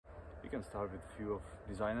can start with a few of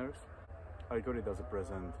designers. I got it as a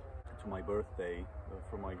present to my birthday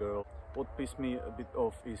from my girl. What pissed me a bit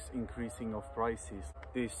off is increasing of prices.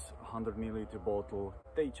 This 100 ml bottle,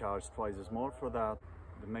 they charge twice as more for that.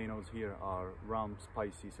 The main notes here are rum,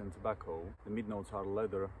 spices and tobacco. The mid notes are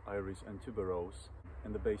leather, iris and tuberose.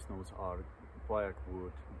 And the base notes are guaiac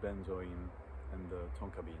wood, benzoin and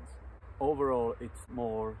tonka beans. Overall, it's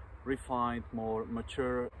more refined, more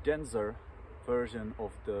mature, denser version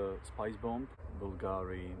of the Spicebomb.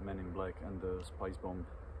 Bvlgari Man In Black and the Spicebomb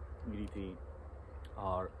EDT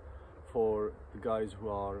are for the guys who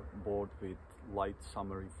are bored with light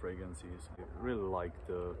summery fragrances. I really like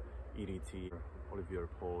the EDT Olivier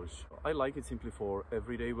Poge. I like it simply for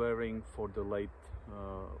everyday wearing, for the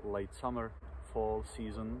late summer, fall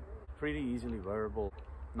season. Pretty easily wearable,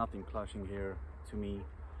 nothing clashing here to me.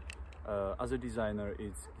 As a designer,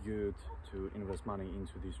 it's good to invest money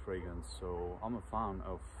into this fragrance, so I'm a fan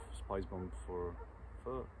of Spicebomb for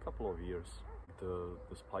a couple of years.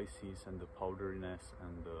 The spices and the powderiness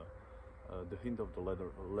and the hint of the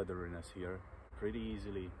leatheriness here, pretty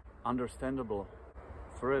easily understandable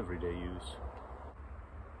for everyday use.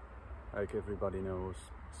 Like everybody knows,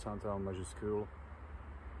 Santal Majuscule,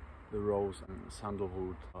 the rose and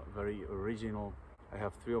sandalwood, very original. I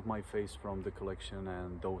have 3 of my face from the collection,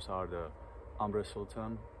 and those are the Ambre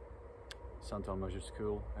Sultan, Santal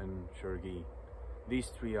Majuscule and Xerjoff. These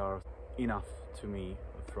 3 are enough to me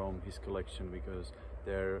from his collection because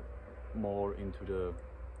they're more into the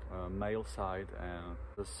male side, and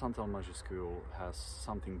the Santal Majuscule has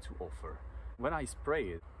something to offer. When I spray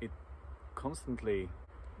it, it constantly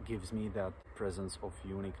gives me that presence of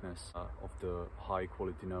uniqueness of the high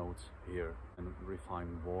quality notes here and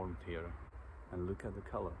refined warmth here. And look at the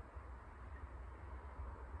color.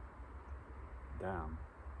 Damn.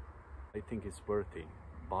 I think it's worthy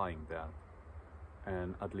buying that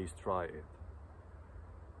and at least try it.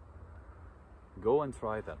 Go and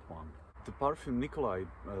try that one. The Parfums Nicolai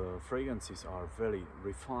fragrances are very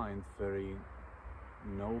refined, very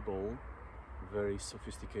noble, very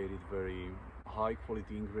sophisticated, very high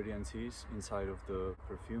quality ingredients inside of the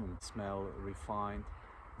perfume. Smell refined,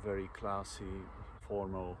 very classy,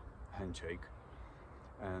 formal handshake.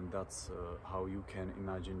 And that's how you can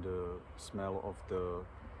imagine the smell of the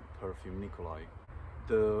perfume Nicolai.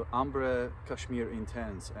 The Ambre Cashmere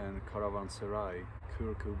Intense and Caravanserail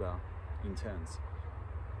Cuir Cuba Intense,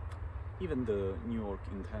 even the New York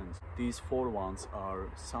Intense. These 4 ones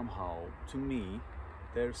are somehow, to me,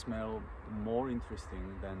 their smell more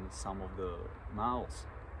interesting than some of the mouths,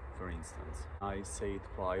 for instance. I say it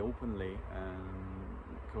quite openly, and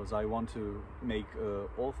because I want to make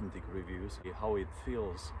authentic reviews, how it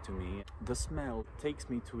feels to me. The smell takes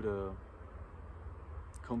me to the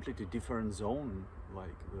completely different zone,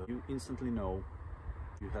 like you instantly know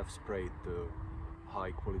you have sprayed the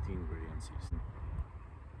high quality ingredients.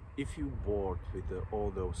 If you bored with all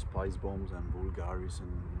those Spicebombs and Bvlgaris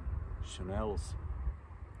and Chanels,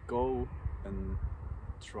 go and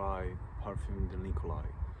try Parfums de Nicolai.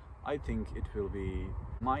 I think it will be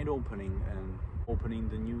mind-opening and opening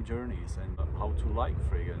the new journeys and how to like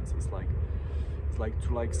fragrance. It's like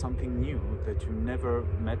to like something new that you never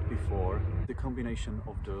met before. The combination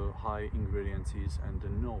of the high ingredients and the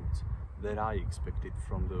notes that I expected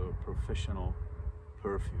from the professional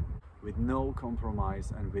perfume, with no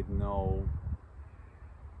compromise and with no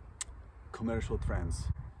commercial trends.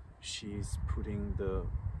 She's putting the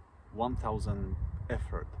 1000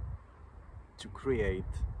 effort to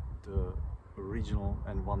create the original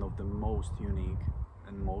and one of the most unique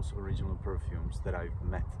and most original perfumes that I've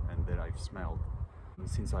met and that I've smelled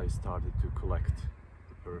since I started to collect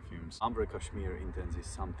the perfumes. Ambre Cashmere Intense is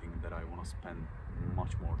something that I want to spend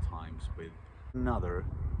much more times with. Another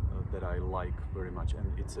that I like very much,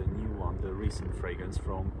 and it's a new one, the recent fragrance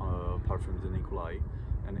from Parfums de Nicolai,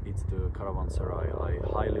 and it's the Caravanserail. I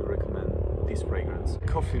highly recommend this fragrance.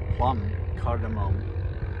 Coffee, plum, cardamom,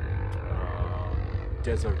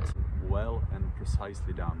 desert, well and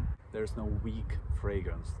precisely done. There's no weak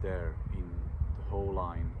fragrance there in the whole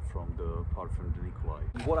line from the Parfums de Nicolai.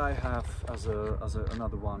 What I have as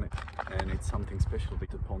another one, and it's something special, the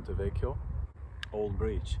Ponte Vecchio, Old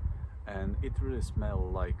Bridge, and it really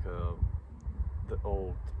smells like the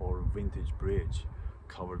old or vintage bridge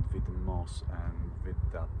covered with moss and with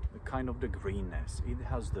that kind of the greenness. It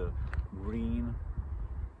has the green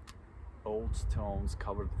old stones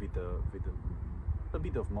covered with a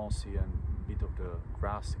bit of mossy and a bit of the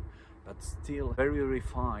grassy. but still very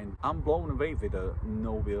refined. I'm blown away with the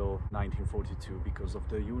Nobile 1942 because of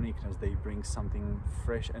the uniqueness. They bring something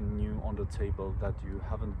fresh and new on the table that you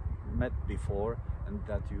haven't met before and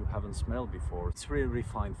that you haven't smelled before. It's really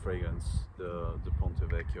refined fragrance, the Ponte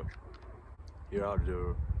Vecchio. Here are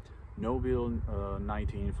the Nobile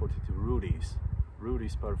 1942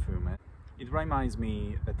 Rudis perfume. It reminds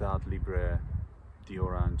me Etat Libre, the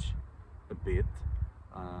orange, a bit,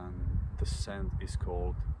 and the scent is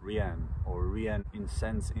called Rien, or Rien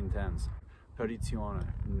Incense Intense.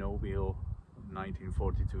 Perdizione, Nobile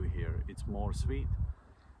 1942 here. It's more sweet,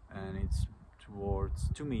 and it's towards,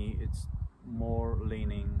 to me, it's more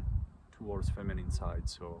leaning towards feminine side,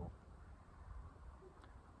 so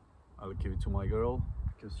I'll give it to my girl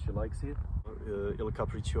because she likes it. Il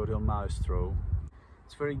Capriccio del Maestro.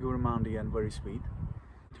 It's very gourmandy and very sweet.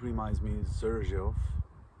 It reminds me of Xerjoff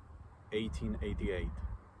 1888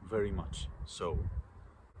 very much. So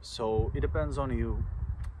it depends on you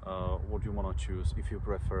what you want to choose. If you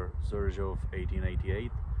prefer Xerjoff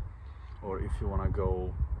 1888, or if you want to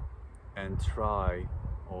go and try,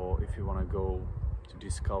 or if you want to go to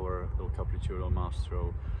discover Il Capriccio del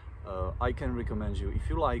Maestro, I can recommend you, if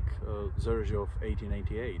you like Xerjoff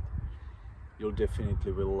 1888, you'll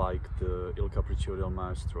definitely will like the Il Capriccio del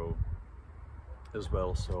Maestro as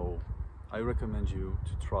well, so I recommend you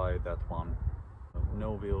to try that one.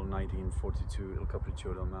 Nobile 1942 Il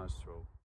Capriccio del Maestro.